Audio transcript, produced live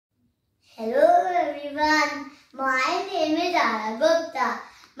Hello everyone, my name is Aarav Gupta.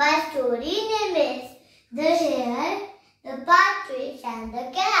 My story name is The Hare, the Partridge and the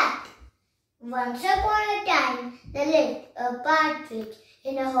Cat. Once upon a time, there lived a partridge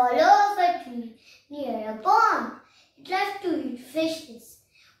in a hollow of a tree near a pond. It loved to eat fishes.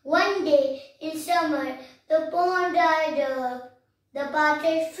 One day in summer, the pond dried up. The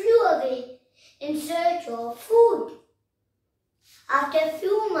partridge flew away in search of food. After a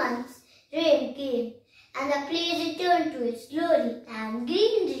few months, rain came, and the place returned to its glory and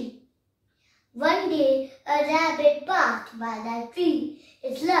greenery. One day, a rabbit passed by that tree.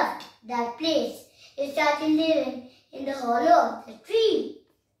 It loved that place. It started living in the hollow of the tree.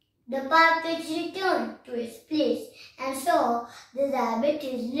 The partridge returned to its place and saw the rabbit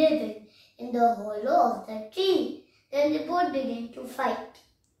is living in the hollow of the tree. Then they both began to fight.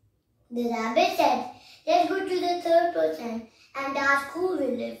 The rabbit said, "Let's go to the third person and ask who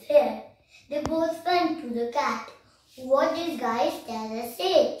will live here." They both went to the cat. "What disguise does a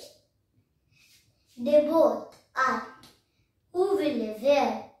sage?" They both asked, "Who will live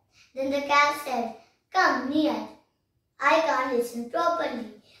here?" Then the cat said, "Come near. I can't listen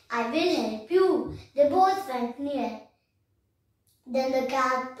properly. I will help you." They both went near. Then the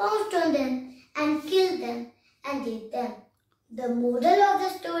cat pounced on them and killed them and ate them. The moral of the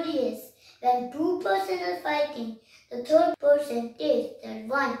story is, when two persons are fighting, the third person takes the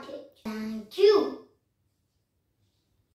advantage. Thank you.